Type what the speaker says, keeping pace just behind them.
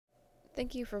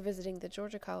Thank you for visiting the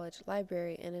Georgia College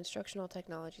Library and Instructional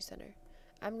Technology Center.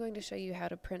 I'm going to show you how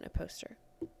to print a poster.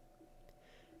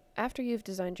 After you've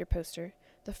designed your poster,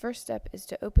 the first step is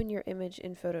to open your image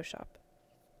in Photoshop.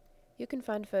 You can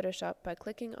find Photoshop by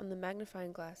clicking on the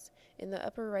magnifying glass in the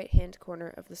upper right-hand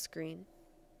corner of the screen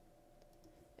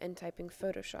and typing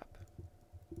Photoshop.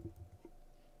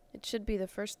 It should be the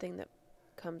first thing that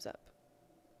comes up.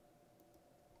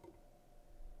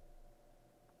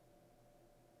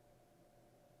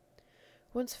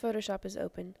 Once Photoshop is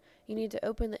open, you need to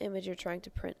open the image you're trying to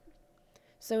print.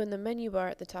 So in the menu bar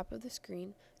at the top of the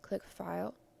screen, click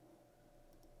File,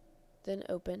 then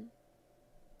Open.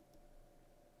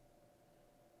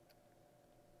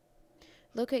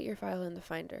 Locate your file in the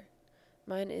Finder.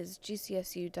 Mine is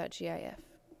gcsu.gif.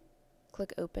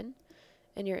 Click Open,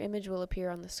 and your image will appear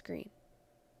on the screen.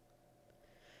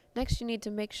 Next, you need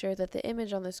to make sure that the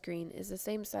image on the screen is the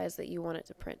same size that you want it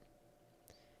to print.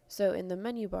 So in the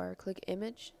menu bar, click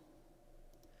Image,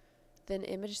 then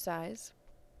Image Size.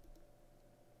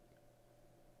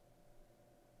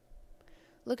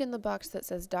 Look in the box that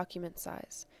says Document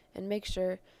Size, and make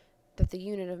sure that the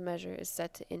unit of measure is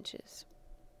set to inches.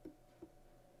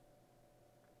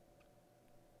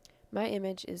 My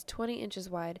image is 20 inches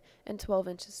wide and 12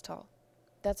 inches tall.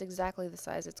 That's exactly the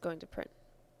size it's going to print.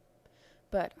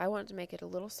 But I want to make it a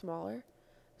little smaller,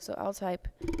 so I'll type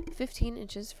 15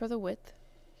 inches for the width,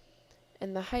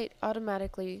 and the height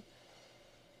automatically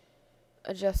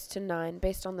adjusts to 9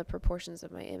 based on the proportions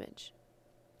of my image.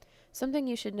 Something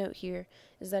you should note here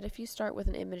is that if you start with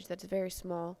an image that's very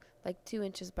small, like 2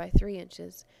 inches by 3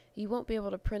 inches, you won't be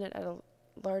able to print it at a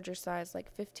larger size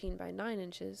like 15 by 9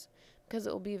 inches because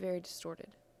it will be very distorted.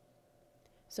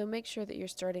 So make sure that you're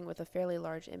starting with a fairly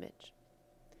large image.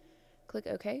 Click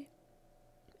OK,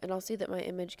 and I'll see that my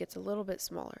image gets a little bit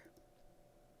smaller.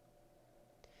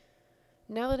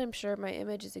 Now that I'm sure my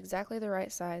image is exactly the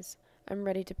right size, I'm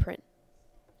ready to print.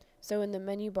 So in the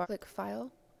menu bar, click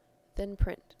File, then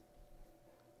Print.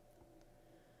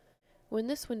 When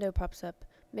this window pops up,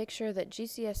 make sure that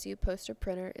GCSU Poster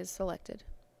Printer is selected.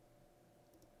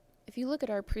 If you look at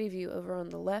our preview over on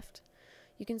the left,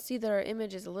 you can see that our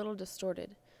image is a little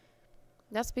distorted.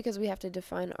 That's because we have to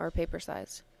define our paper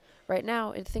size. Right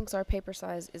now, it thinks our paper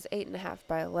size is 8.5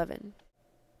 by 11.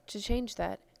 To change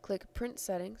that, click Print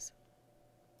Settings.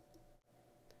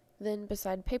 Then,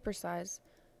 beside paper size,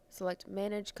 select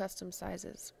Manage Custom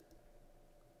Sizes.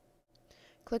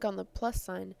 Click on the plus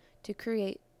sign to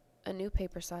create a new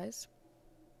paper size.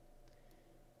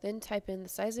 Then type in the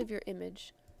size of your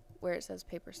image where it says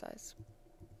paper size.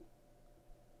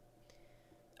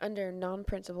 Under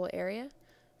Non-Printable Area,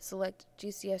 select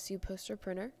GCSU Poster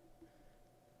Printer.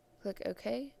 Click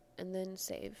OK, and then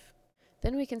Save.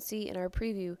 Then we can see in our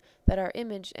preview that our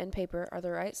image and paper are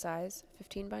the right size,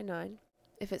 15 by 9.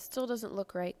 If it still doesn't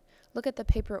look right, look at the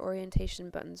paper orientation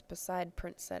buttons beside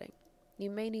Print Setting. You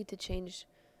may need to change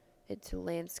it to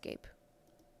Landscape.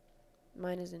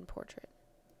 Mine is in Portrait.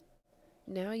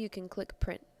 Now you can click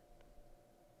Print.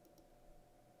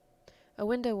 A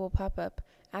window will pop up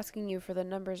asking you for the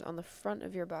numbers on the front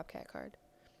of your Bobcat card.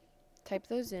 Type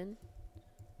those in,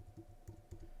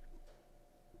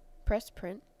 press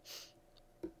Print,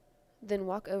 then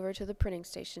walk over to the printing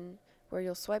station where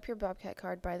you'll swipe your Bobcat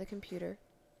card by the computer,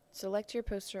 select your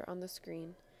poster on the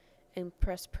screen, and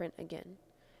press Print again,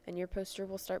 and your poster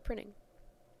will start printing.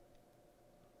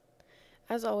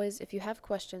 As always, if you have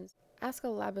questions, ask a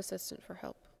lab assistant for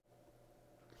help.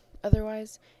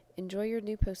 Otherwise, enjoy your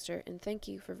new poster and thank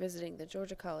you for visiting the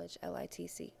Georgia College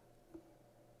LITC.